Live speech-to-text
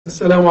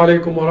Assalamu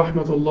alaikum wa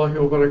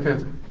rahmatullahi wa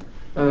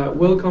barakatuh.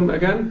 Welcome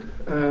again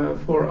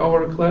for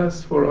our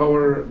class, for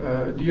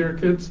our dear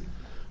kids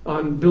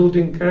on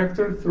building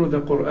character through the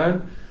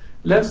Quran.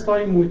 Last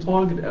time we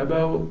talked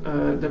about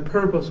the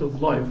purpose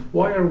of life.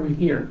 Why are we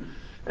here?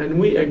 And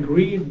we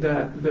agreed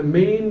that the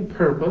main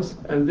purpose,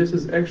 and this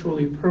is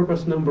actually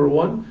purpose number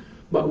one,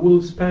 but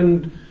we'll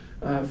spend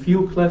a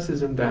few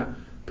classes on that.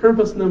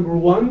 Purpose number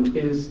one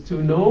is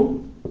to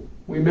know,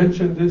 we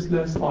mentioned this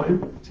last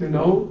time, to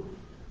know,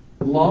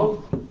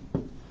 love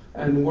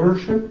and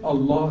worship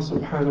Allah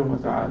subhanahu wa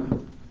ta'ala.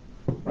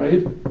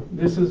 Right?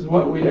 This is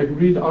what we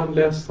agreed on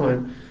last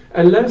time.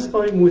 And last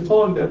time we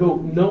talked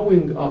about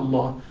knowing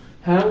Allah.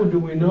 How do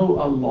we know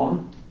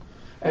Allah?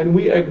 And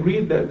we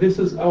agreed that this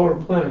is our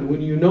plan.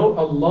 When you know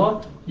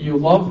Allah, you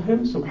love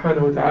Him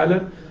subhanahu wa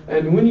ta'ala.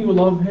 And when you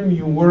love Him,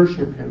 you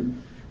worship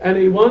Him. And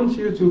I want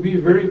you to be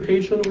very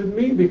patient with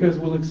me because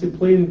we'll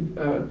explain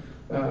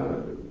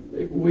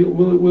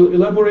We'll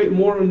elaborate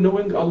more on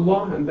knowing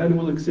Allah, and then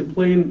we'll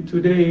explain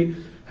today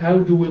how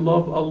do we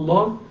love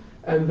Allah,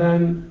 and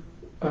then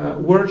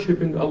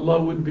worshipping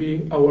Allah would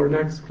be our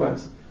next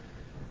class.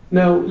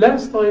 Now,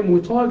 last time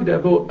we talked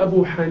about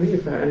Abu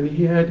Hanifa, and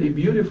he had a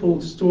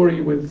beautiful story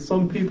with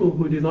some people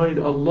who denied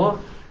Allah,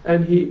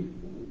 and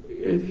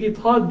he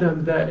taught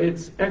them that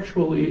it's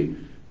actually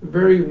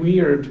very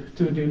weird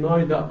to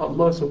deny that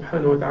Allah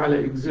subhanahu wa ta'ala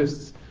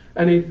exists.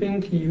 And I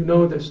think you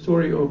know the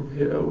story of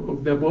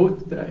the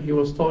boat that he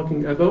was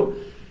talking about.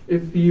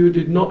 If you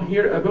did not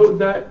hear about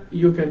that,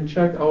 you can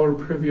check our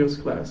previous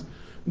class.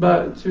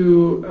 But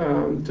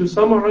to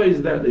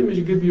summarize that, let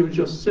me give you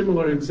just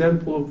similar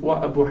example of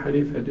what Abu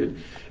Hanifa did.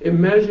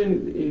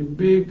 Imagine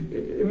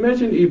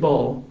a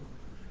ball.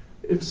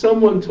 If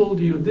someone told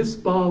you this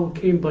ball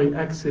came by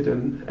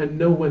accident and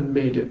no one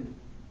made it,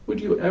 would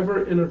you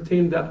ever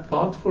entertain that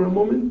thought for a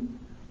moment?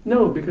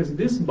 No, because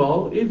this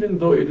ball, even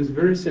though it is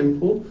very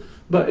simple,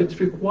 but it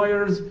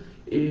requires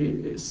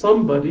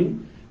somebody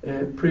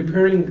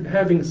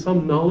having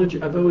some knowledge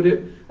about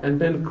it, and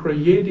then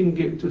creating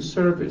it to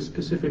serve a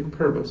specific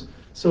purpose.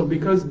 So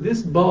because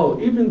this ball,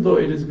 even though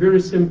it is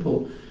very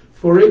simple,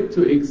 for it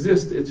to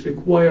exist, it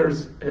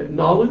requires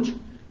knowledge,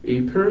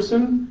 a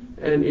person,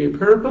 and a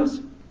purpose.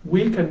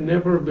 We can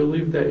never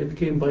believe that it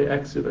came by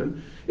accident.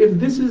 If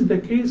this is the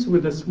case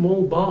with a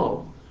small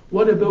ball,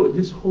 what about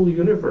this whole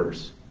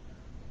universe?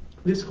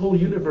 This whole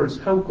universe,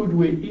 how could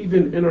we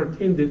even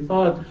entertain the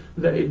thought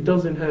that it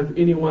doesn't have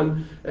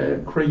anyone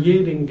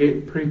creating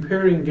it,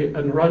 preparing it,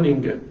 and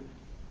running it?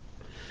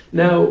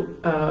 Now,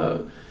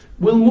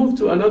 we'll move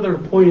to another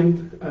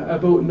point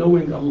about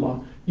knowing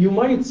Allah. You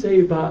might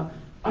say that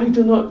I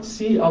do not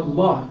see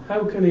Allah.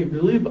 How can I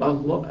believe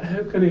Allah?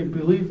 How can I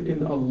believe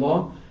in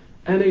Allah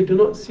and I do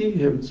not see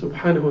Him,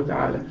 subhanahu wa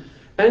ta'ala?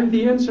 And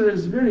the answer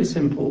is very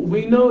simple.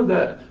 We know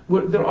that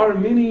there are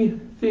many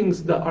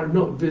things that are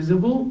not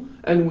visible,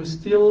 and we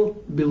still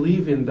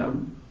believe in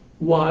them.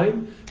 Why?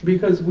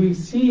 Because we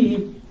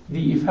see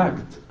the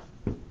effect.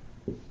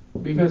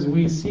 Because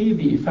we see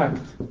the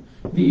effect.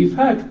 The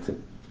effect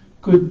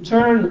could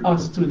turn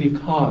us to the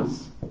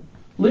cause.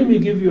 Let me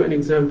give you an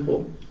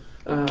example.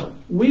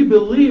 We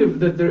believe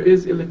that there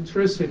is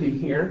electricity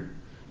here.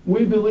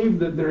 We believe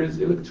that there is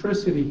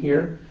electricity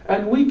here,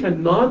 and we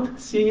cannot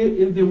see it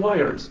in the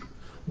wires.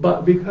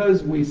 But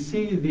because we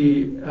see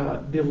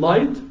the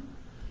light,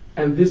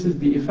 and this is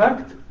the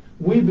effect,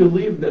 we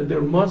believe that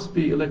there must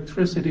be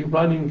electricity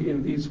running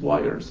in these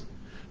wires.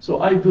 So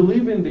I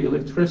believe in the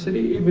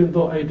electricity even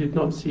though I did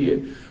not see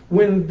it.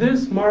 When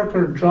this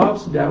marker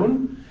drops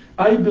down,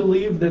 I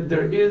believe that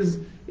there is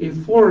a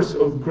force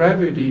of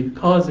gravity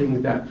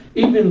causing that,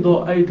 even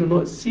though I do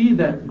not see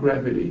that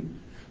gravity.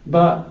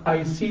 But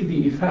I see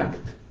the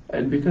effect,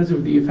 and because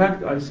of the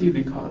effect, I see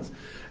the cause.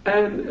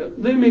 And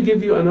let me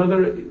give you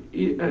another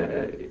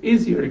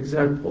easier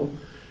example.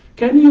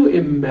 Can you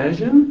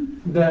imagine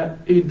that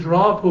a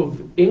drop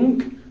of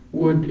ink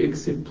would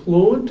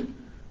explode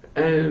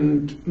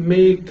and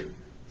make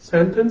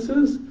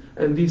sentences?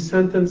 And these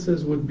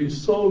sentences would be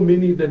so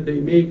many that they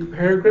make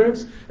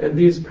paragraphs, and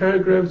these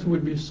paragraphs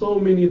would be so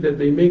many that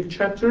they make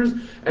chapters,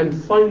 and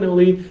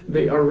finally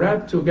they are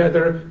wrapped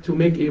together to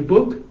make a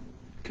book.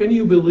 Can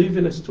you believe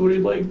in a story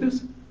like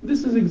this?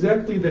 This is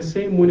exactly the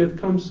same when it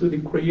comes to the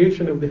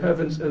creation of the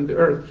heavens and the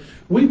earth.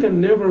 We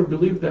can never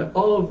believe that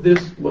all of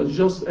this was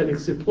just an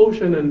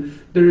explosion and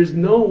there is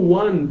no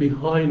one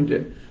behind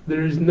it.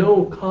 There is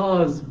no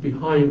cause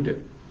behind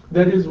it.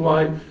 That is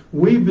why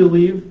we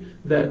believe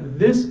that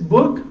this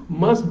book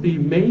must be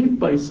made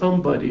by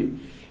somebody,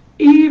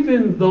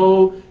 even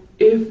though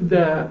if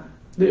the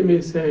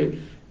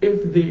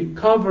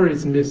cover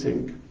is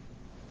missing.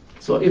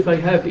 So if I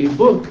have a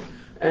book,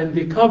 and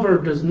the cover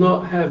does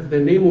not have the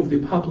name of the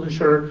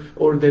publisher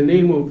or the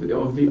name of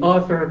the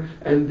author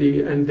and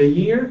the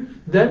year,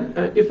 then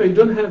if I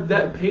don't have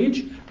that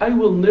page, I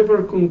will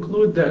never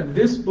conclude that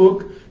this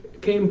book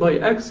came by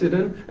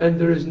accident and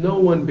there is no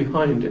one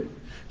behind it.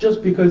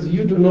 Just because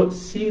you do not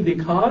see the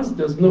cause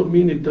does not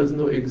mean it does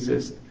not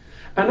exist.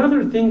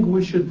 Another thing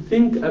we should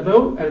think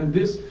about, and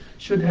this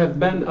should have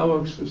been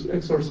our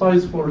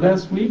exercise for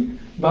last week,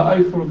 but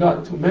I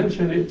forgot to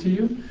mention it to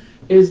you,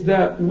 is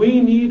that we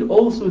need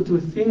also to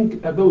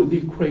think about the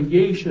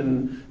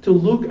creation, to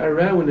look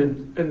around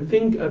and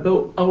think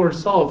about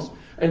ourselves,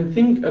 and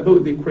think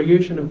about the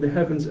creation of the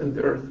heavens and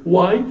the earth.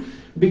 Why?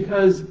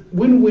 Because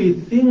when we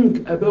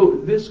think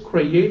about this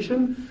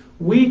creation,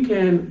 we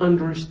can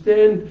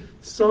understand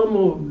some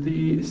of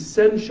the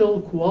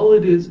essential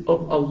qualities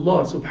of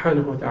Allah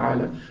subhanahu wa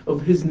ta'ala,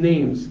 of His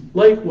names.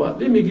 Like what?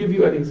 Let me give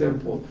you an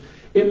example.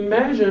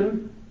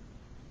 Imagine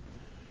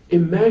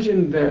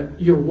that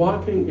you're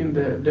walking in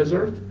the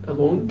desert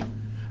alone,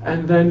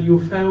 and then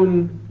you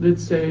found,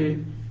 let's say,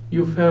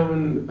 you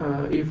found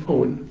a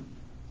phone.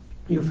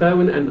 You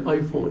found an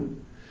iPhone.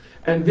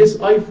 And this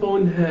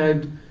iPhone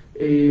had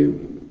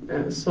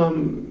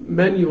some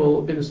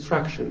manual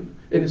instruction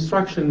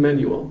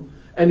manual.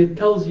 And it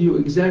tells you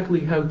exactly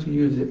how to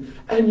use it.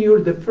 And you're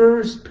the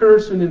first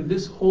person in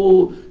this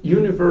whole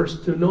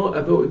universe to know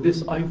about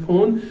this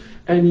iPhone,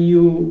 and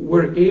you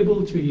were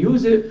able to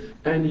use it,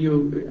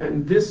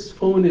 and this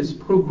phone is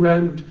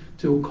programmed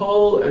to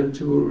call and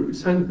to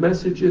send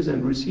messages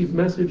and receive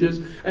messages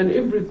and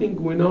everything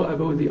we know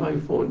about the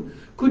iPhone.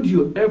 Could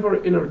you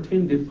ever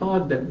entertain the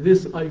thought that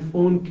this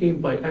iPhone came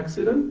by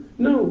accident?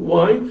 No.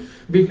 Why?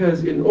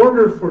 Because in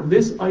order for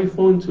this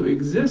iPhone to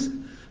exist,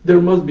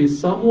 there must be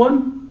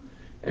someone,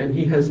 and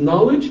he has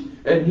knowledge,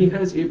 and he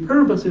has a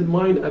purpose in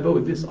mind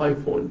about this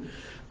iPhone.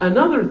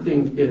 Another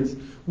thing is,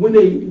 when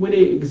I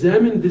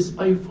examine this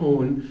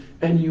iPhone,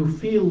 and you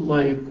feel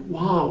like,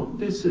 wow,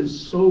 this is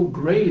so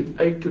great,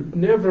 I could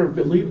never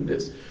believe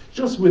this.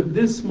 Just with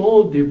this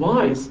small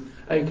device,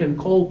 I can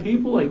call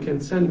people, I can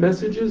send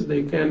messages,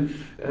 they can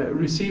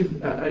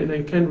receive, and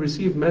I can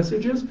receive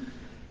messages.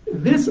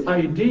 This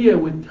idea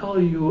would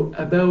tell you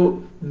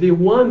about the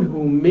one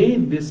who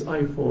made this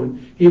iPhone.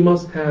 He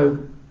must have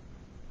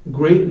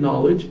great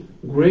knowledge,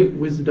 great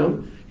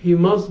wisdom. He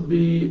must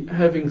be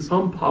having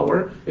some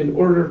power in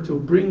order to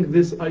bring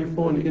this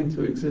iPhone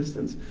into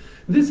existence.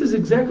 This is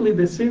exactly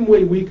the same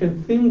way we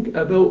can think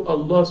about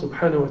Allah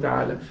subhanahu wa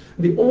ta'ala.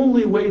 The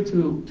only way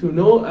to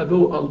know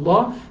about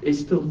Allah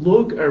is to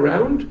look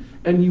around,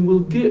 and you will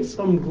get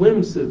some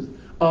glimpses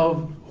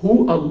of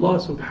who Allah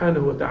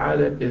subhanahu wa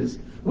ta'ala is.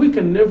 We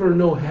can never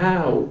know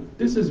how.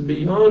 This is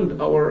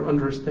beyond our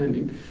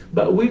understanding.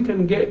 But we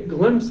can get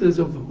glimpses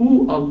of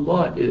who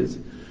Allah is.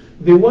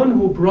 The one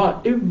who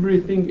brought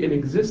everything in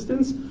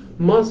existence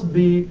must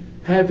be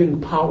having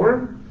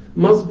power,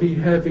 must be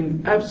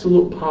having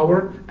absolute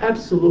power,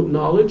 absolute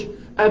knowledge,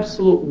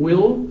 absolute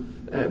will,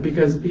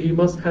 because he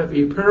must have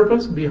a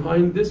purpose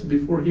behind this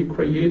before he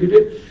created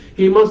it.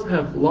 He must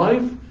have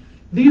life.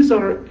 These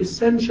are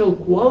essential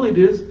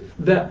qualities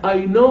that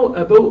I know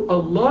about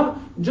Allah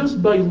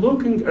just by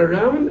looking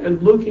around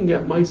and looking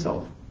at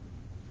myself.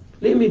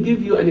 Let me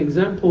give you an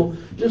example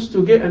just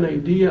to get an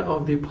idea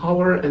of the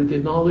power and the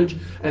knowledge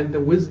and the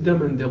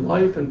wisdom and the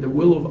life and the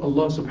will of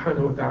Allah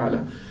subhanahu wa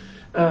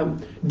ta'ala.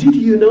 Did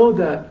you know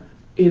that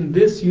in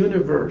this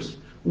universe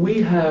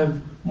we have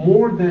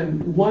more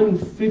than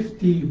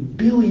 150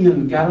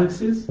 billion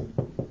galaxies?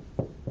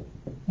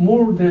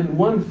 More than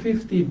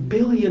 150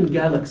 billion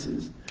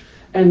galaxies.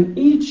 And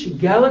each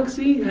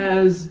galaxy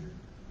has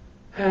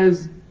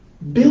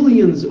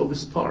billions of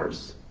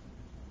stars.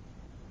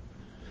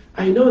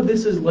 I know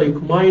this is like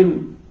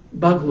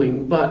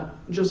mind-boggling, but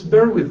just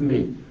bear with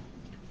me.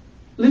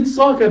 Let's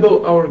talk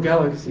about our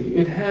galaxy.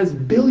 It has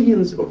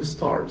billions of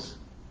stars.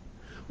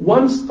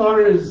 One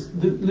star is,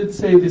 let's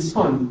say the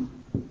sun,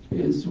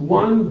 is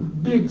one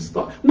big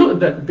star.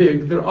 Not that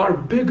big, there are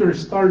bigger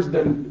stars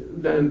than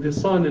the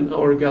sun in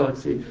our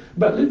galaxy.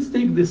 But let's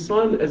take the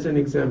sun as an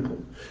example.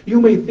 You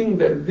may think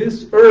that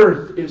this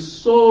earth is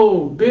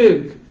so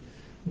big.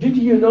 Did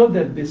you know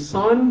that the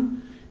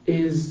sun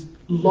is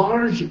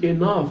large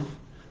enough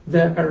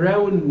that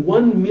around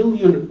 1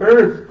 million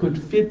Earth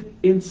could fit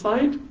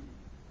inside?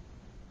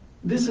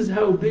 This is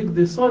how big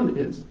the sun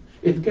is.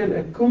 It can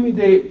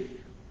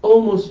accommodate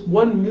almost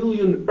 1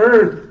 million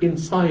Earth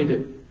inside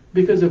it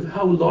because of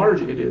how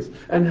large it is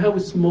and how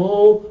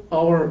small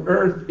our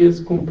Earth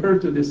is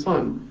compared to the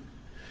sun.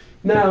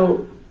 Now,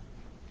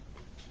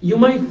 you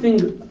might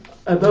think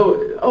about,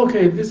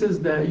 okay, this is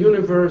the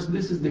universe,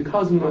 this is the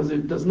cosmos,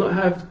 it does not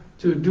have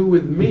to do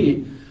with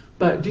me.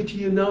 But did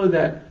you know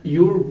that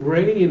your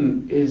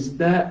brain is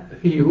that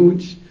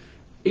huge,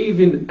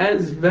 even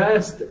as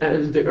vast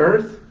as the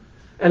earth?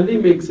 And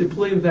let me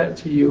explain that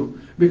to you.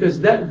 Because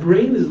that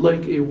brain is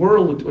like a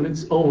world on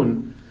its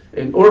own.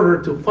 In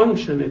order to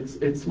function, it's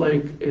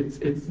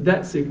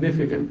that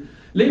significant.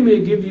 Let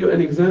me give you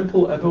an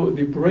example about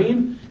the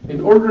brain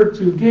in order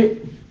to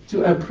get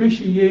to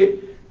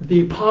appreciate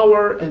the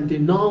power and the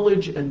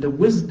knowledge and the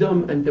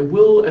wisdom and the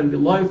will and the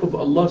life of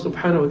Allah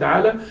subhanahu wa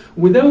ta'ala,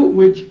 without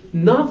which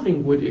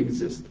nothing would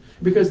exist.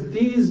 Because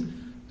these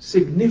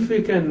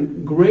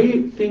significant,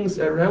 great things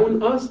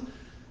around us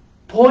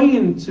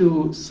point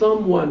to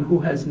someone who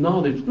has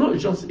knowledge, not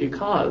just a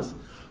cause,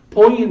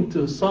 point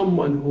to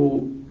someone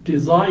who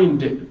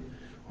designed it,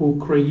 who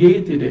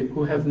created it,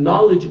 who have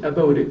knowledge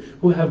about it,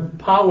 who have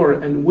power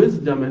and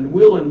wisdom and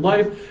will and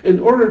life in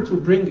order to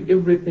bring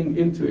everything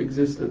into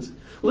existence.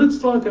 Let's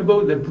talk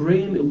about the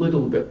brain a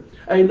little bit.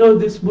 I know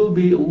this will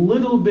be a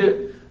little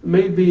bit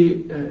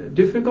maybe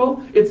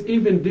difficult. It's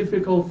even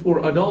difficult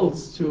for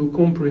adults to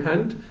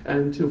comprehend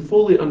and to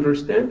fully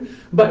understand,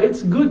 but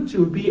it's good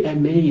to be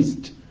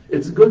amazed.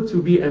 It's good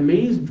to be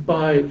amazed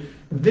by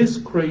this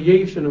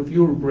creation of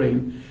your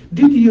brain.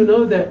 Did you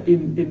know that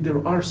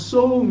there are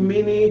so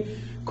many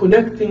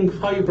connecting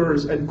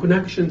fibers and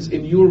connections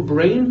in your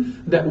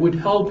brain that would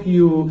help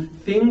you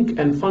think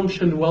and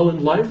function well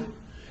in life?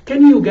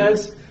 Can you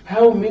guess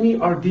how many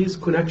are these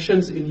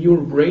connections in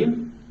your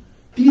brain?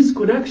 These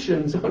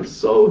connections are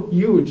so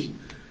huge.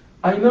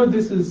 I know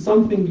this is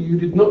something you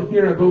did not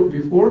hear about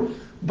before,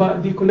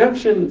 but the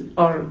connections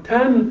are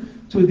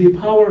 10 to the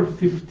power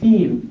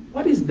 15.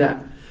 What is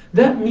that?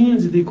 That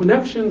means the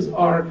connections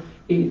are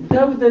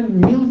 1,000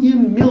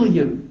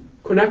 million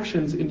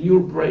connections in your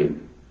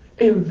brain.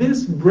 In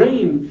this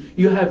brain,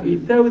 you have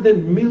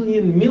 1,000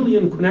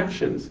 million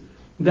connections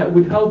that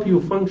would help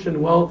you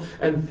function well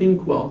and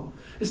think well.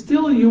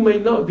 Still, you may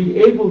not be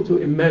able to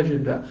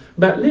imagine that.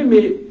 But let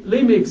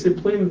me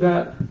explain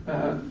that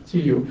to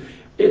you.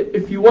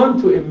 If you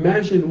want to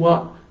imagine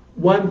what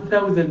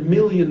 1,000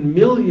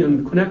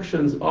 million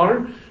connections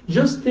are,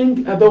 just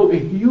think about a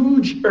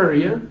huge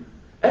area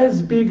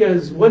as big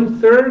as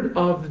 1/3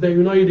 of the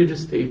United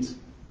States.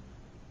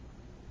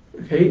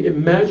 Okay,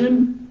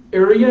 imagine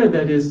area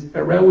that is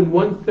around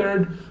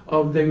 1/3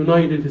 of the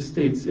United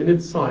States in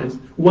its size,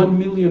 1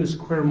 million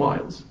square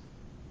miles.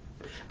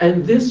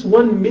 And this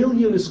 1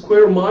 million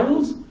square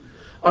miles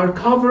are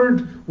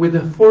covered with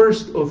a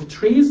forest of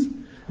trees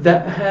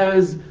that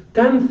has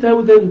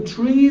 10,000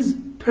 trees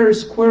per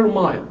square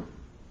mile.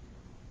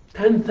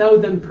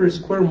 10,000 per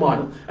square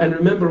mile. And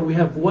remember, we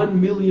have 1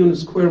 million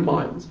square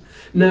miles.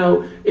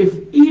 Now, if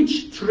each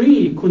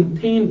tree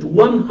contained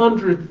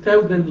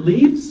 100,000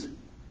 leaves,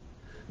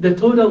 the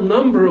total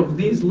number of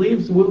these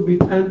leaves will be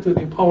 10 to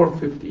the power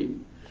 15.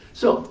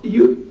 So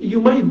you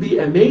might be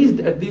amazed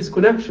at these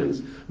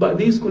connections, but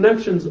these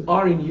connections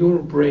are in your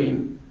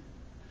brain.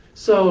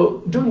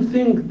 So don't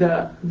think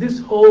that this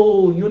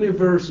whole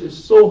universe is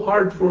so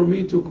hard for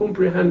me to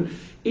comprehend.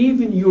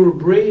 Even your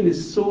brain is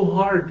so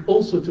hard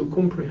also to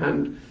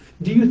comprehend.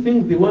 Do you think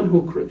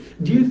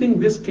do you think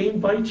this came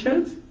by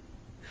chance?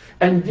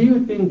 And do you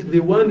think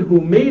the one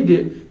who made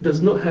it does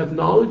not have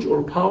knowledge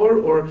or power?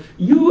 Or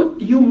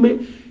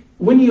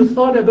when you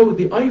thought about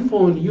the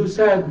iPhone, you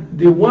said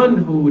the one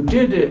who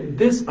did it,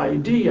 this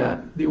idea,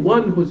 the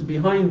one who's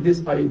behind this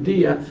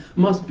idea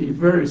must be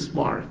very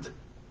smart.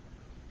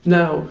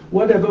 Now,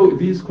 what about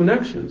these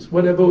connections?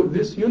 What about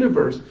this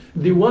universe?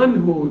 The one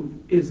who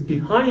is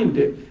behind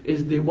it is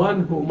the one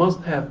who must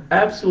have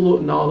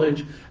absolute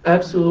knowledge,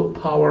 absolute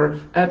power,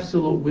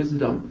 absolute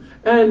wisdom.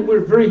 And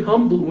we're very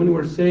humble when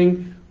we're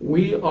saying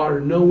we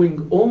are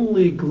knowing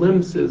only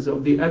glimpses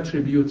of the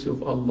attributes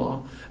of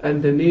Allah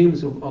and the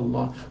names of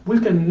Allah. We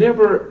can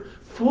never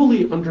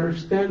fully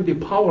understand the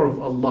power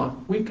of Allah.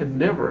 We can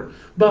never.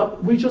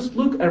 But we just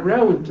look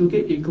around to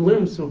get a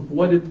glimpse of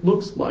what it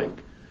looks like.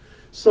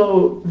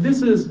 So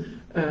this is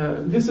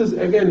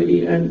again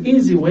an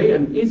easy way,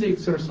 an easy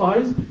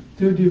exercise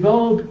to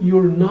develop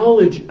your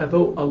knowledge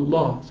about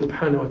Allah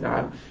subhanahu wa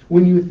ta'ala.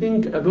 When you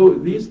think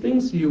about these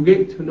things, you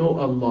get to know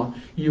Allah.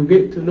 You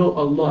get to know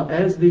Allah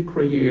as the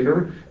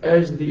creator,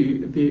 as the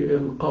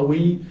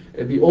Qawi,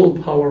 the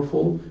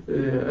all-powerful,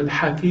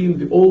 Al-Hakim,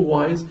 the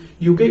all-wise.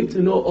 You get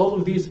to know all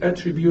of these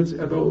attributes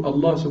about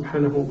Allah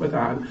subhanahu wa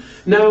ta'ala.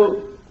 Now,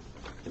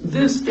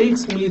 this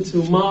takes me to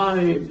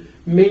my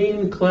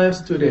main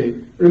class today.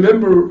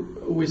 Remember,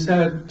 we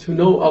said to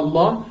know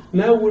Allah.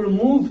 Now we'll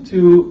move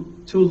to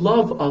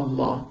love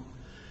Allah.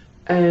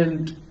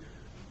 And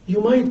you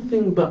might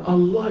think, but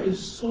Allah is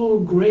so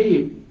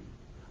great.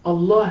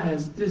 Allah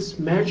has this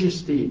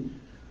majesty.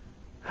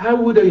 How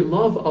would I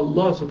love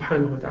Allah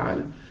subhanahu wa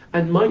ta'ala?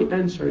 And my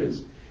answer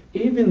is,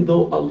 even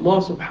though Allah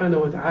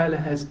subhanahu wa ta'ala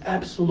has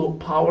absolute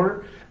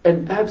power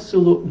and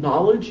absolute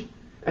knowledge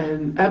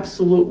and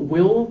absolute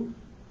will,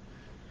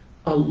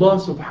 Allah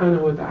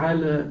subhanahu wa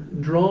ta'ala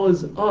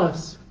draws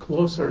us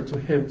closer to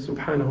Him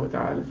subhanahu wa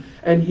ta'ala.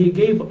 And He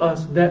gave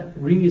us that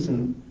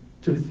reason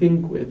to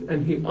think with.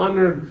 And He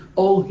honored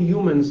all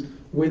humans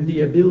with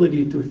the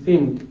ability to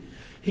think.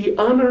 He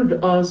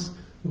honored us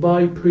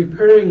by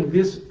preparing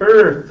this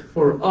earth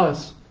for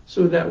us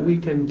so that we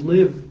can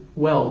live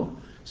well.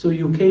 So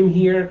you came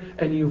here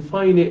and you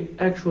find it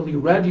actually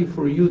ready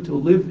for you to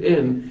live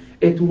in.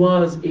 It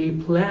was a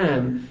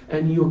plan,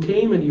 and you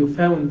came and you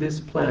found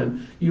this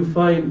plan. You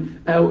find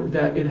out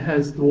that it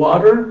has the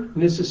water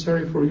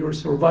necessary for your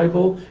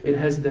survival, it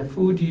has the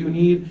food you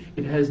need,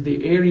 it has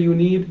the air you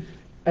need,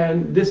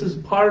 and this is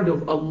part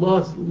of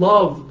Allah's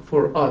love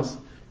for us.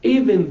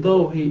 Even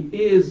though He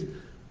is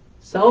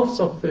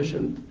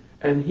self-sufficient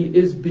and He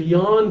is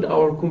beyond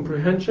our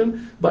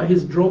comprehension, but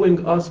He's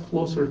drawing us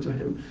closer to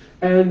Him.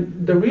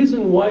 And the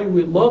reason why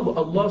we love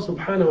Allah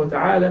subhanahu wa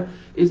ta'ala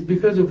is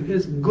because of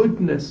His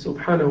goodness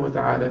subhanahu wa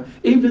ta'ala.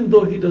 Even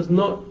though He does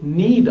not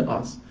need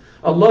us,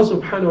 Allah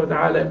subhanahu wa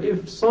ta'ala,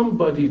 if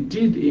somebody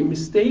did a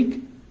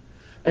mistake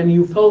and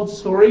you felt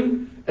sorry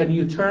and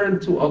you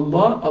turned to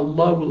Allah,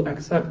 Allah will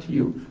accept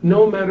you.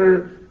 No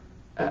matter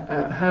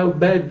how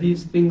bad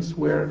these things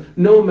were,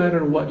 no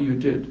matter what you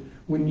did.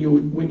 When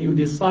you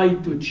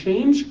decide to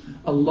change,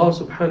 Allah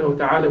subhanahu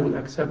wa ta'ala will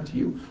accept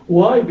you.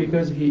 Why?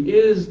 Because He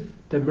is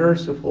the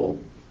merciful.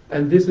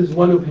 And this is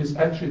one of His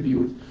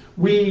attributes.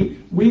 We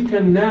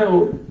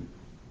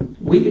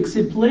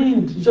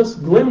explained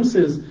just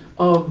glimpses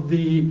of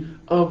the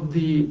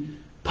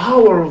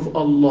power of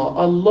Allah.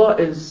 Allah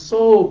is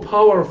so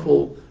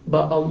powerful,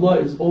 but Allah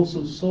is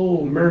also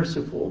so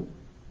merciful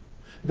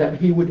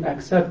that He would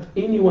accept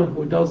anyone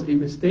who does a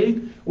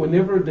mistake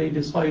whenever they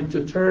decide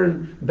to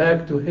turn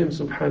back to Him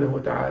subhanahu wa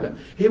ta'ala.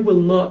 He will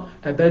not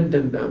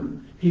abandon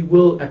them. He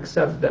will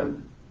accept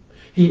them.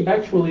 The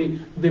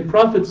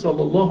Prophet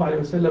sallallahu alaihi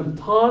wasallam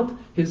taught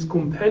his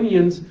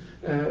companions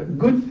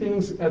good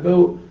things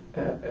about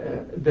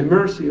the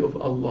mercy of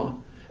Allah.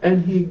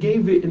 And He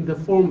gave it in the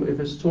form of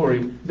a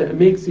story that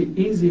makes it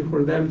easy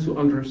for them to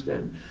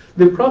understand.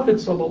 The Prophet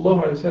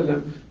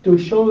ﷺ, to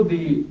show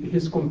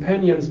his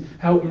companions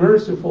how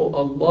merciful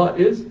Allah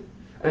is,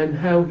 and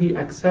how He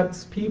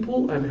accepts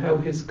people, and how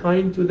He's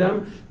kind to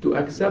them, to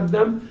accept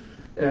them,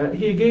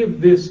 He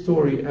gave this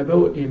story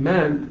about a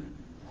man.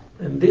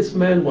 And this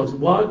man was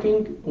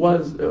riding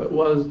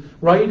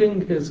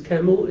his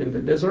camel in the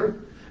desert,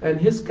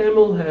 and his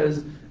camel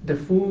has the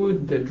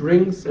food, the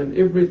drinks, and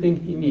everything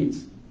he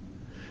needs.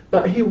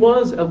 But he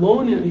was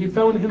alone, and he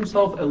found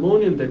himself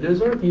alone in the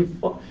desert. He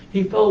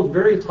felt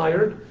very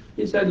tired.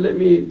 He said, let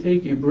me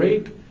take a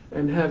break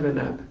and have a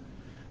nap.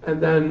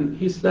 And then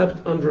he slept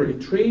under a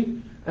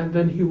tree, and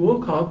then he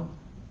woke up,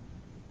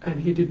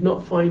 and he did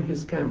not find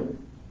his camel.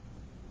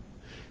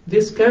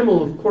 This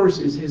camel, of course,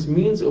 is his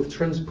means of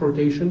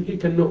transportation. He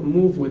cannot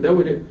move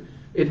without it.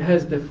 It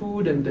has the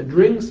food and the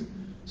drinks.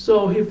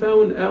 So he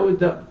found out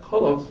that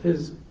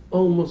he's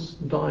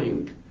almost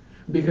dying,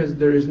 because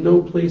there is no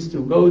place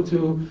to go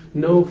to,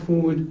 no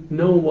food,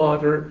 no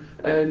water,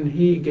 and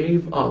he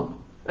gave up.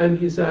 And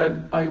he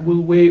said, I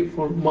will wait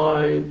for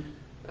my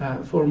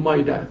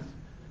death,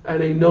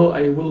 and I know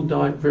I will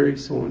die very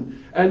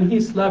soon. And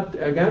he slept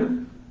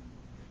again.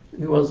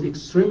 He was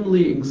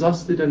extremely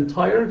exhausted and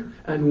tired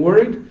and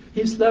worried.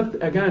 He slept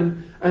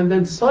again, and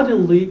then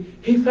suddenly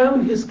he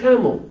found his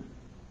camel.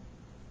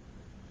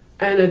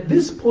 And at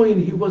this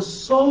point he was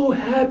so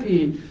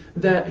happy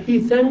that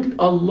he thanked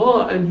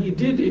Allah, and he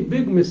did a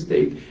big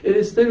mistake. And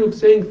instead of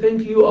saying,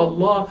 thank you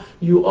Allah,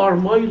 you are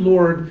my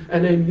Lord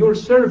and I'm your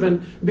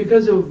servant,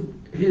 because of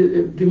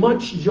the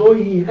much joy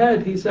he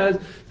had, he says,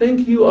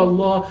 thank you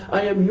Allah,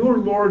 I am your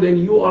Lord and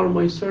you are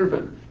my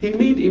servant. He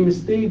made a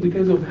mistake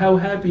because of how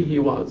happy he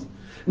was.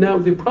 Now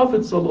the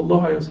Prophet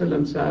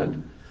ﷺ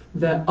said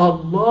that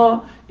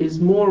Allah is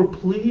more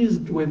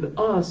pleased with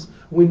us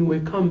when we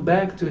come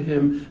back to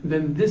Him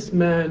than this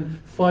man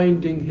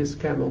finding his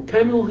camel.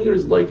 Camel here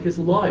is like his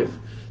life.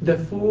 The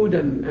food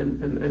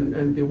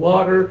and the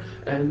water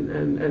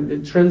and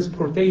the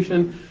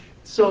transportation.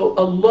 So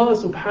Allah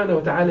subhanahu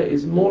wa ta'ala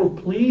is more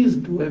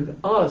pleased with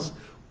us,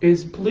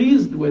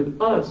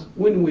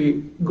 when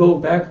we go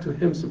back to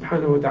Him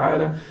subhanahu wa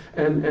ta'ala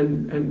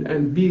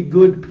and be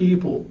good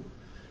people.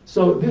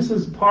 So this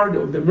is part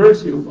of the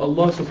mercy of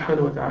Allah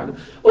subhanahu wa ta'ala.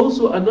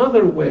 Also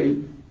another way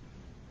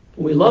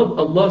we love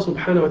Allah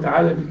subhanahu wa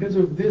ta'ala because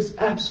of this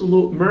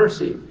absolute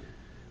mercy.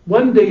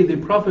 One day the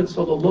Prophet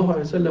sallallahu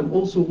alaihi wasallam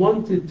also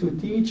wanted to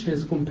teach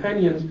his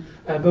companions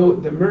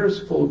about the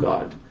merciful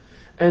God.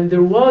 And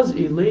there was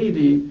a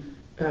lady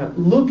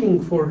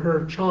looking for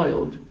her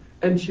child,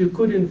 and she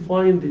couldn't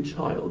find the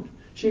child.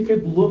 She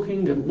kept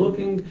looking and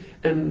looking,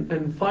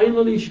 and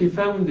finally she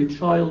found the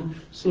child,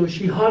 so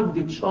she hugged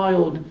the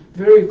child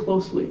very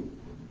closely.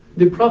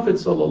 The Prophet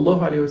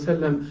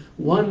ﷺ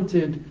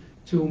wanted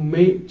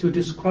to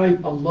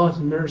describe Allah's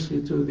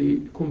mercy to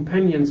the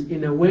companions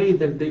in a way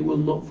that they will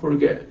not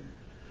forget.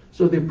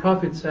 So the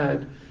Prophet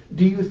said,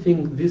 do you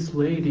think this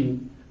lady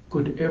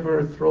could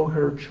ever throw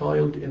her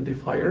child in the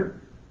fire?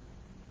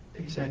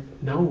 They said,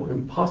 no,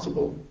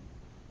 impossible.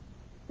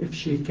 If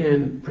she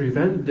can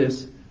prevent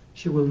this,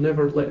 she will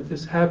never let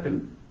this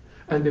happen.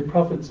 And the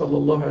Prophet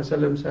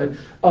ﷺ said,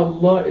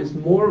 Allah is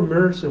more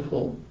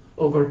merciful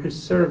over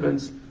His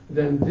servants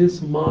than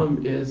this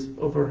mom is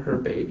over her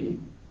baby.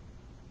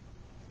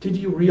 Did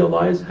you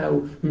realize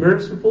how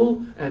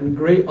merciful and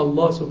great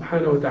Allah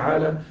subhanahu wa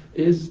ta'ala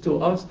is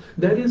to us?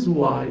 That is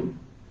why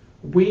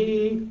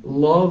we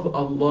love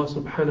Allah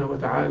subhanahu wa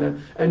ta'ala,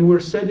 and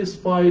we're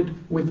satisfied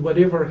with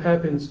whatever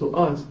happens to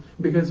us,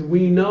 because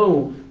we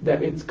know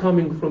that it's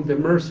coming from the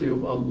mercy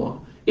of Allah.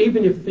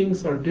 Even if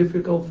things are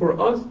difficult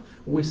for us,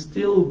 we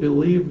still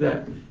believe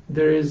that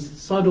there is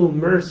subtle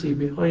mercy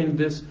behind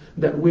this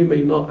that we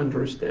may not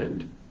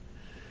understand.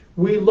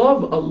 We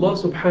love Allah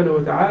subhanahu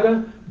wa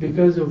ta'ala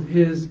because of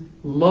His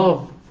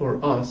love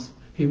for us.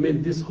 He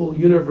made this whole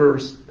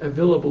universe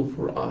available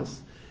for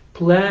us,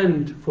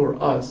 planned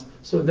for us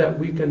so that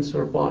we can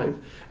survive.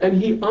 And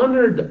He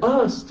honored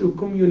us to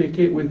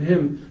communicate with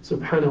Him,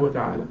 subhanahu wa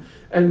ta'ala.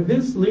 And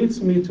this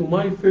leads me to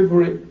my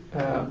favorite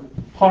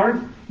part,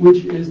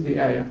 which is the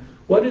ayah.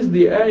 What is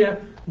the ayah?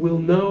 We'll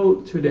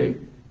know today.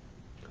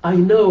 I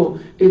know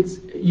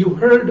you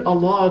heard a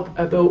lot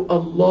about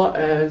Allah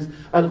as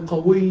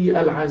Al-Qawi,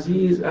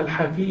 Al-Aziz,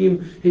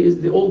 Al-Hakim. He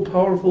is the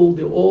all-powerful,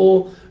 the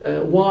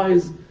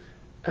all-wise,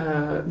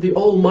 the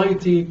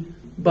Almighty.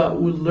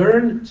 But we'll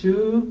learn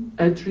two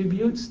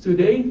attributes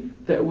today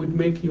that would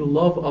make you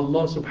love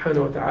Allah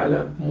subhanahu wa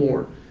ta'ala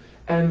more.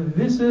 And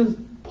this is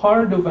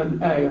part of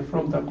an ayah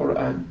from the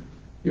Quran.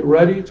 You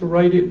ready to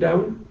write it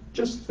down?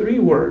 Just 3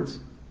 words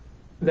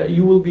that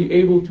you will be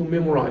able to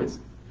memorize.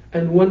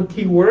 And one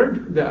key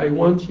word that I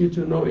want you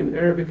to know in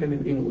Arabic and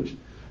in English.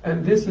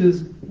 And this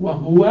is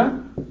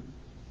وَهُوَ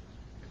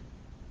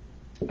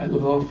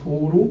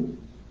الْغَفُورُ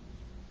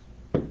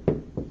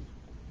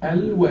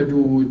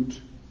الْوَدُودُ.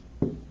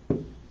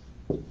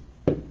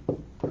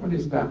 What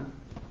is that?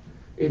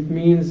 It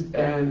means,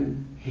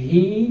 and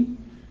He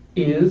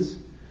is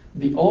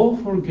the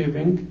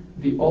all-forgiving,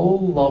 the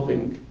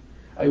all-loving.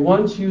 I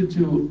want you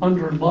to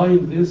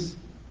underline this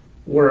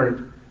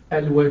word,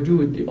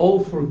 Al-Wadud, the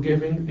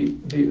all-forgiving,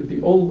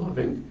 the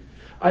all-loving.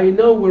 I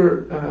know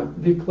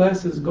the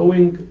class is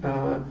going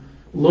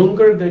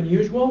longer than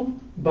usual,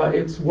 but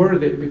it's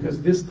worth it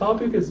because this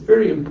topic is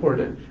very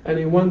important. And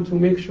I want to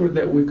make sure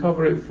that we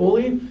cover it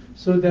fully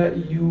so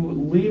that you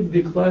leave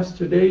the class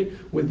today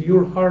with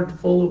your heart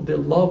full of the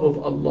love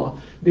of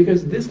Allah.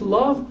 Because this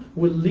love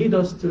will lead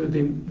us to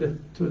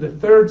the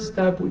third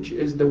step, which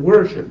is the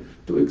worship,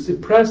 to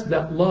express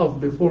that love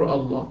before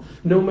Allah,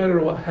 no matter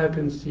what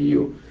happens to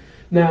you.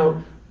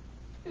 Now,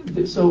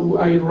 so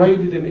I write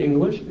it in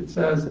English. It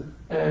says,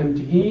 and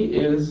He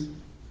is,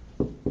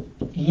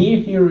 He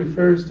here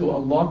refers to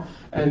Allah,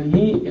 and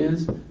He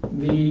is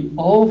the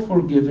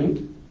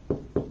all-forgiving,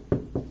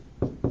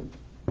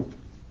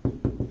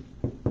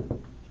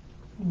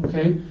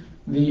 okay,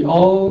 the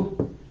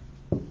all-loving.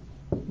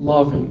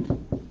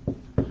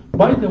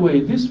 By the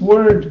way, this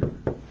word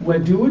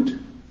wadud,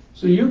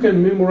 so you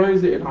can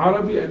memorize it in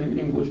Arabic and in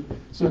English.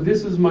 So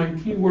this is my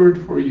key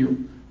word for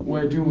you,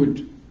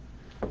 wadud.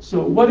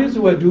 So what is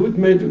wadud?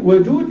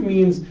 Wadud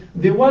means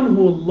the one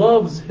who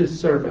loves his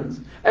servants.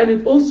 And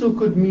it also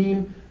could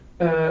mean,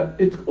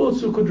 it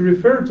also could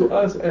refer to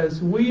us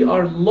as we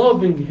are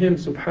loving Him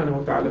subhanahu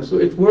wa ta'ala. So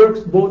it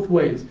works both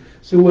ways.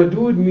 So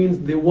wadud means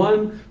the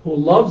one who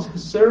loves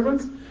his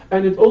servants,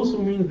 and it also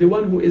means the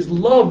one who is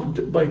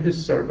loved by his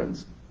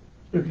servants.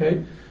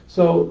 Okay?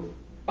 So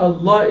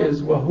Allah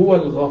is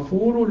وَهُوَ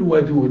الْغَفُورُ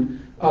الْوَدُودُ.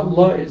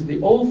 Allah is the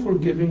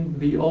all-forgiving,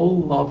 the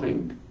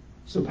all-loving.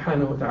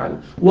 Subhanahu wa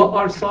ta'ala. What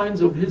are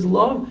signs of His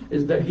love?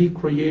 Is that He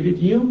created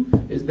you,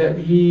 is that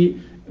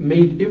He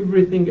made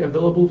everything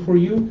available for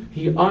you,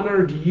 He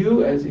honored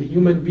you as a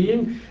human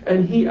being,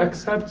 and He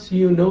accepts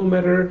you no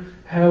matter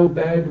how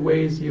bad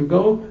ways you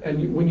go,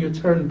 and when you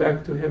turn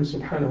back to Him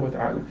subhanahu wa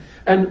ta'ala.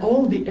 And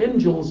all the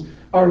angels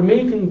are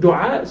making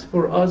du'as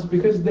for us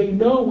because they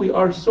know we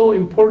are so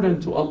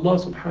important to Allah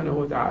subhanahu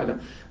wa ta'ala.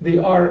 They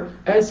are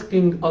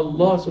asking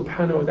Allah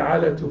subhanahu wa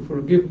ta'ala to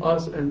forgive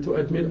us and to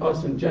admit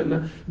us in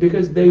Jannah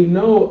because they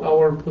know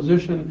our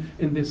position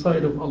in the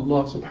sight of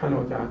Allah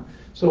subhanahu wa ta'ala.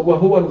 So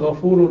وَهُوَ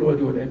الْغَفُورُ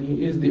الْوَدُودُ, and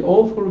He is the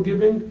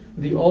all-forgiving,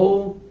 the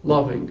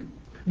all-loving.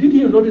 Did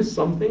you notice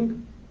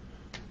something?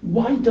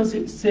 Why does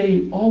it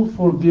say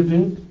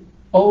all-forgiving,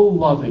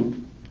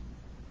 all-loving?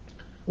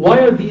 Why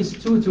are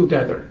these two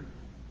together?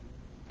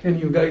 Can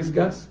you guys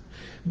guess?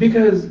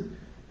 Because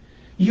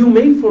you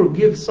may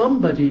forgive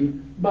somebody,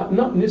 but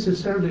not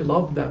necessarily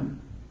love them.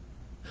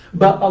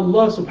 But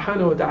Allah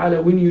subhanahu wa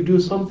ta'ala, when you do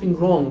something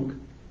wrong,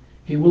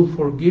 He will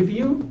forgive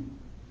you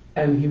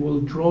and He will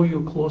draw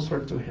you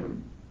closer to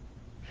Him.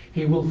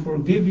 He will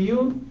forgive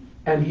you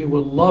and He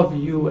will love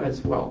you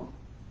as well.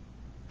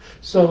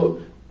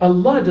 So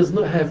Allah does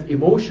not have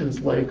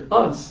emotions like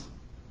us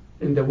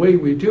in the way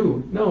we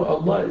do. No,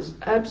 Allah is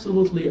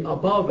absolutely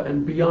above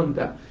and beyond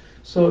that.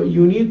 So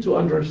you need to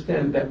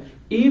understand that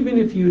even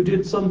if you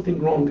did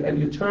something wrong and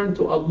you turn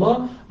to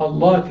Allah,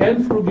 Allah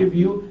can forgive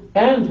you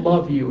and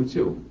love you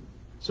too.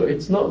 So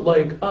it's not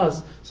like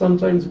us.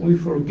 Sometimes we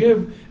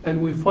forgive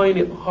and we find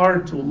it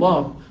hard to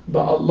love,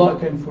 but Allah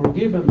can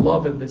forgive and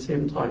love at the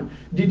same time.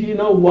 Did you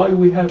know why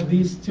we have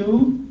these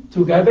two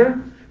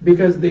together?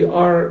 Because they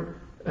are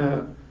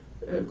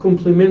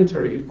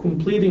complementary,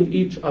 completing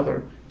each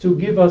other to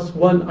give us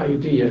one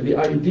idea. The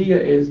idea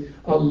is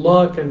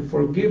Allah can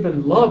forgive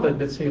and love at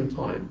the same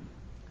time.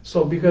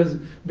 So because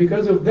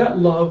of that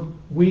love,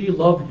 we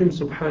love Him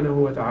subhanahu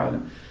wa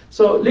ta'ala.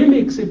 So let me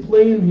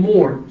explain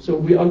more so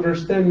we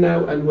understand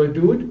now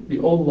Al-Wadud, the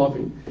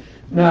all-loving.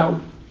 Now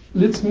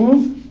let's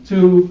move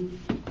to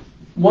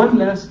one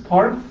last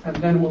part and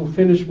then we'll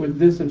finish with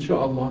this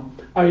inshallah.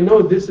 I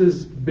know this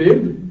is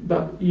big,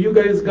 but you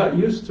guys got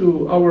used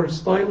to our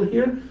style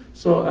here,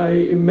 so I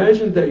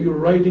imagine that you're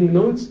writing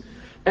notes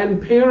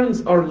and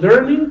parents are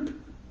learning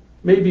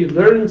maybe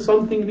learning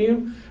something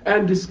new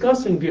and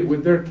discussing it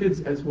with their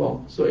kids as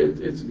well. So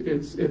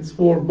it's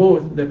for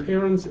both the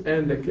parents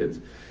and the kids.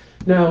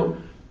 Now,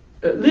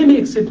 let me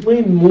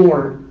explain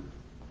more.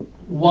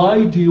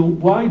 Why do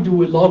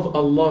we love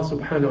Allah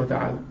subhanahu wa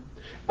ta'ala?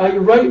 I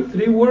write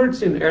 3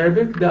 words in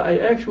Arabic that I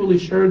actually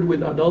shared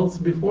with adults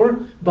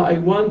before, but I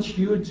want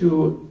you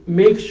to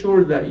make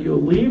sure that you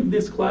leave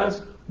this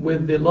class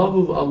with the love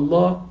of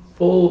Allah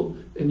full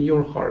in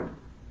your heart,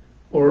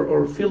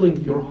 or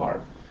filling your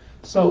heart.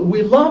 So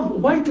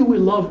why do we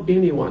love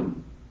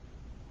anyone?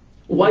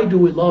 Why do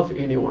we love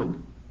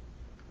anyone?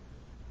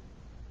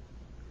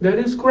 That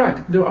is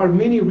correct. There are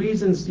many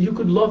reasons. You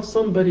could love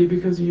somebody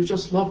because you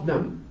just love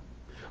them.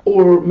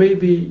 Or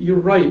maybe you're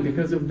right,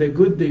 because of the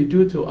good they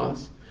do to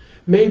us.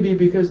 Maybe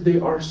because they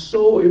are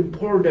so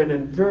important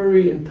and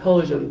very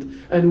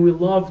intelligent and we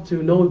love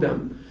to know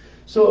them.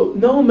 So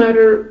no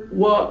matter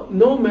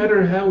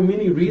how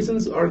many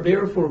reasons are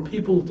there for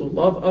people to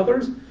love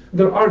others,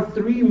 there are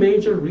 3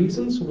 major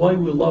reasons why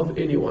we love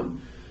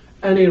anyone.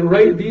 And I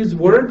write these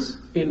words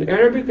in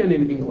Arabic and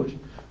in English.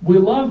 We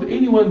love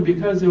anyone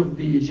because of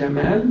the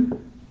Jamal,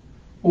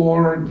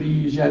 or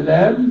the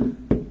Jalal,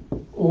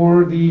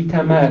 or the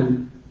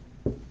Kamal.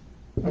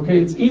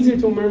 Okay, it's easy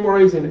to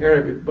memorize in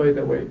Arabic, by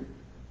the way.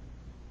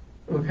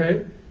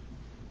 Okay?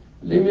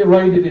 Let me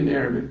write it in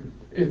Arabic.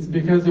 It's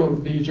because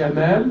of the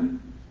Jamal,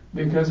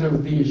 because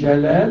of the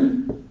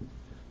Jalal,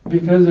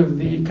 because of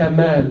the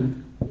Kamal.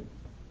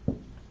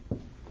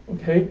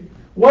 Okay?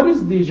 What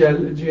is the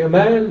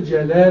Jamal,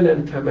 Jalal,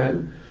 and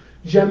Kamal?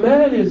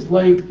 Jamal is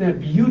like the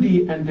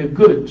beauty and the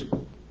good.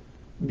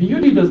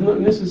 Beauty does not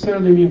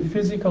necessarily mean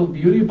physical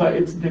beauty, but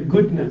it's the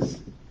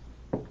goodness.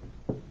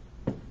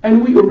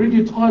 And we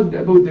already talked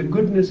about the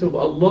goodness of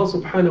Allah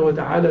subhanahu wa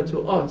ta'ala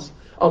to us.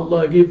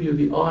 Allah gave you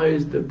the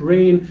eyes, the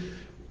brain,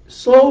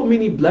 so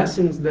many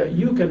blessings that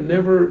you can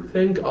never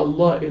thank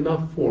Allah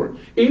enough for.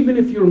 Even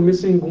if you're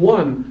missing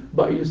one,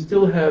 but you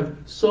still have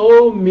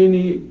so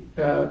many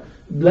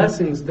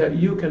blessings that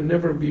you can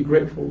never be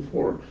grateful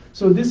for.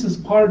 So this is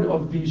part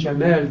of the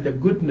Jamal, the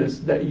goodness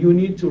that you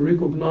need to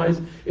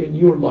recognize in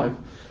your life.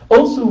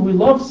 Also, we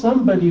love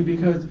somebody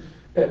because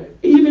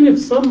even if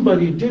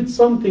somebody did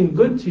something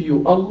good to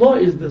you, Allah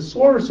is the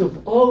source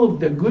of all of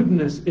the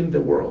goodness in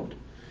the world.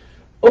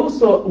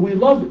 Also, we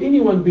love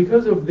anyone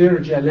because of their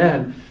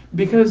Jalal.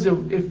 Because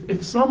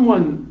if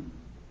someone,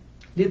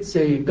 let's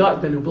say,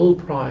 got the Nobel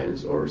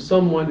Prize, or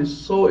someone is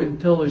so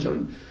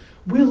intelligent,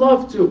 we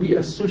love to be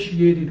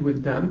associated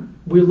with them.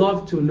 We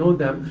love to know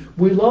them.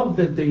 We love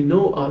that they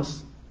know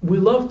us. We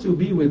love to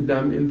be with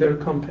them in their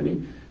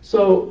company.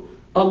 So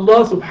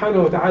Allah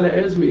subhanahu wa ta'ala,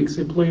 as we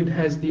explained,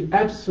 has the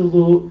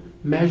absolute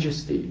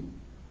majesty.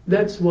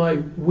 That's why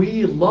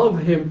we love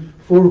Him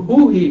for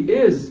who He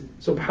is,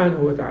 subhanahu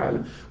wa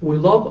ta'ala. We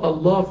love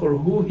Allah for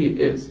who He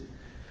is.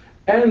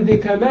 And the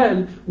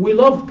Kamal, we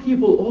love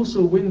people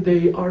also when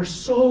they are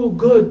so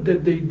good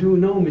that they do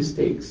no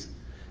mistakes.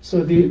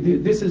 So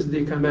this is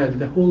the Kamal,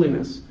 the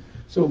holiness.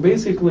 So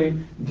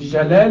basically, the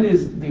Jalal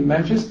is the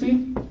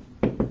majesty,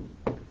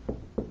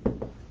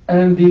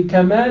 and the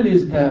Kamal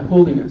is the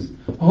holiness.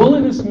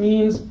 Holiness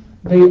means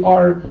they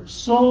are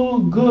so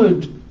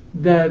good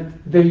that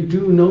they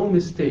do no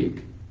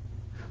mistake.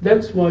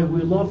 That's why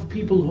we love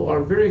people who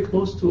are very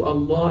close to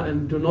Allah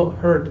and do not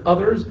hurt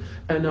others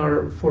and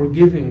are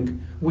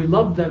forgiving. We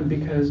love them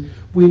because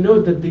we know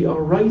that they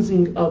are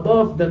rising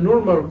above the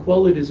normal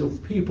qualities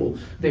of people.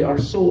 They are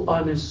so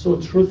honest,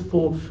 so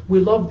truthful. We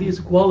love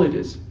these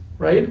qualities,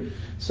 right?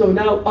 So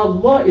now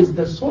Allah is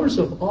the source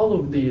of all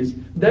of these.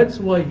 That's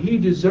why He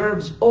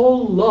deserves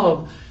all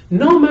love,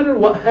 no matter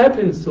what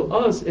happens to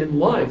us in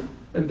life.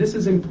 And this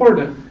is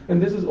important. And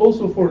this is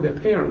also for the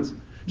parents.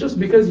 Just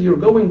because you're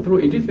going through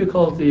a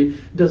difficulty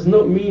does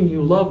not mean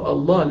you love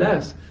Allah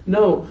less.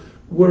 No,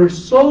 we're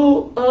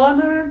so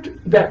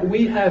honored that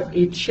we have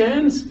a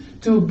chance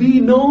to be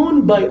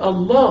known by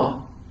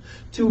Allah,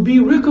 to be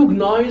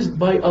recognized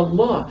by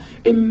Allah.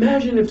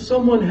 Imagine if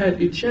someone had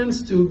a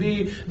chance to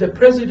be the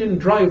president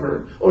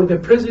driver or the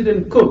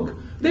president cook.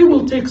 They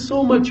will take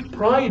so much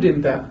pride in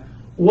that.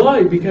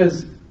 Why?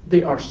 Because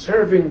they are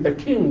serving the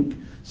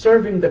king,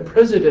 serving the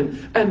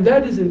president, and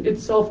that is in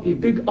itself a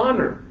big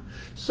honor.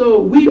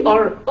 So we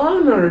are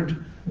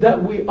honored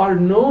that we are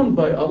known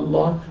by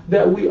Allah,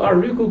 that we are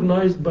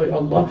recognized by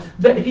Allah,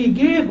 that He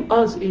gave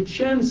us a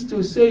chance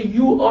to say,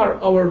 you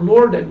are our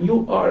Lord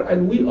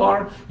and we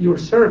are your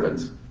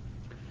servants.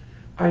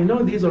 I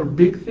know these are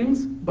big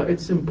things, but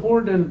it's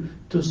important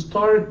to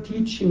start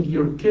teaching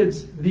your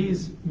kids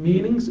these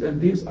meanings and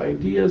these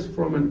ideas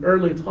from an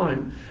early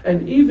time,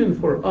 and even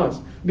for us,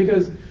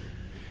 because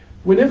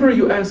whenever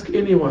you ask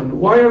anyone,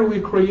 why are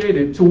we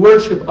created? To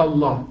worship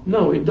Allah.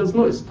 No, it does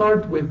not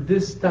start with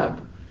this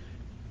step.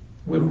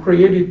 We're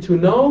created to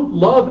know,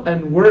 love,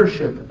 and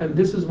worship. And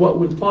this is what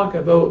we'll talk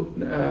about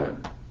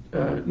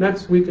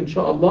next week,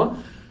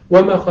 inshaAllah.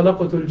 وَمَا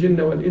خَلَقْتُ الْجِنَّ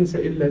وَالْإِنسَ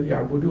إِلَّا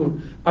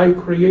لِيَعْبُدُونَ. I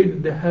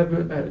created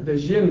the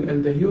jinn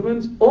and the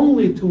humans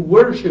only to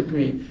worship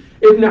me.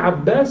 Ibn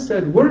Abbas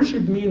said,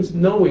 worship means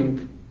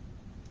knowing.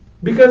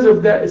 Because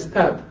of that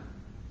step,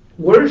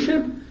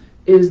 Worship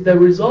is the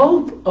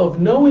result of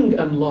knowing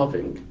and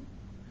loving.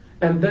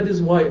 And that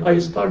is why I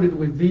started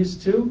with these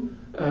two,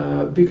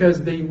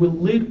 because they will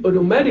lead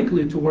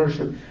automatically to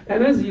worship.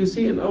 And as you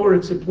see in our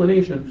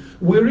explanation,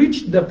 we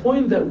reached the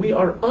point that we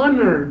are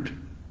honored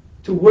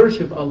to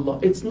worship Allah.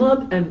 It's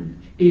not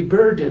a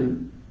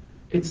burden.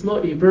 It's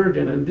not a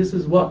burden. And this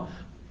is what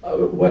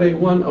I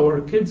want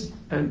our kids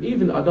and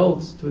even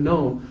adults to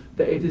know,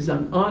 that it is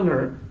an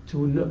honor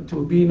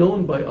to be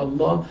known by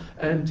Allah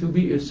and to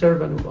be a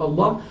servant of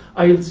Allah.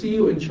 I'll see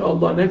you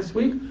inshallah next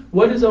week.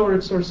 What is our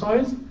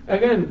exercise?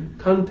 Again,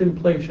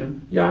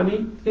 contemplation.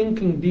 Yani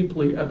thinking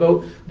deeply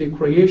about the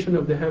creation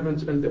of the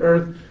heavens and the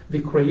earth,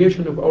 the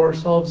creation of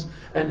ourselves,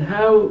 and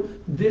how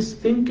this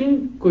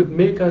thinking could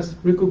make us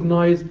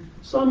recognize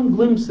some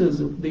glimpses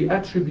of the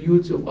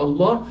attributes of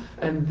Allah,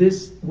 and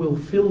this will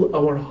fill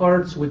our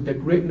hearts with the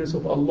greatness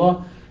of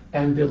Allah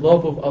and the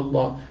love of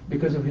Allah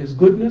because of His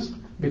goodness,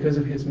 because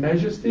of His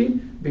majesty,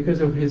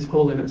 because of His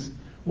holiness.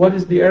 What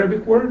is the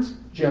Arabic words?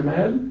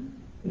 Jamal,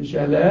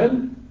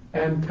 Jalal,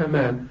 and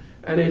Kamal.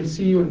 And I'll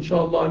see you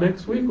inshallah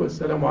next week.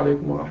 Wassalamu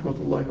alaikum wa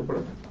rahmatullahi wa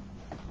barakatuh.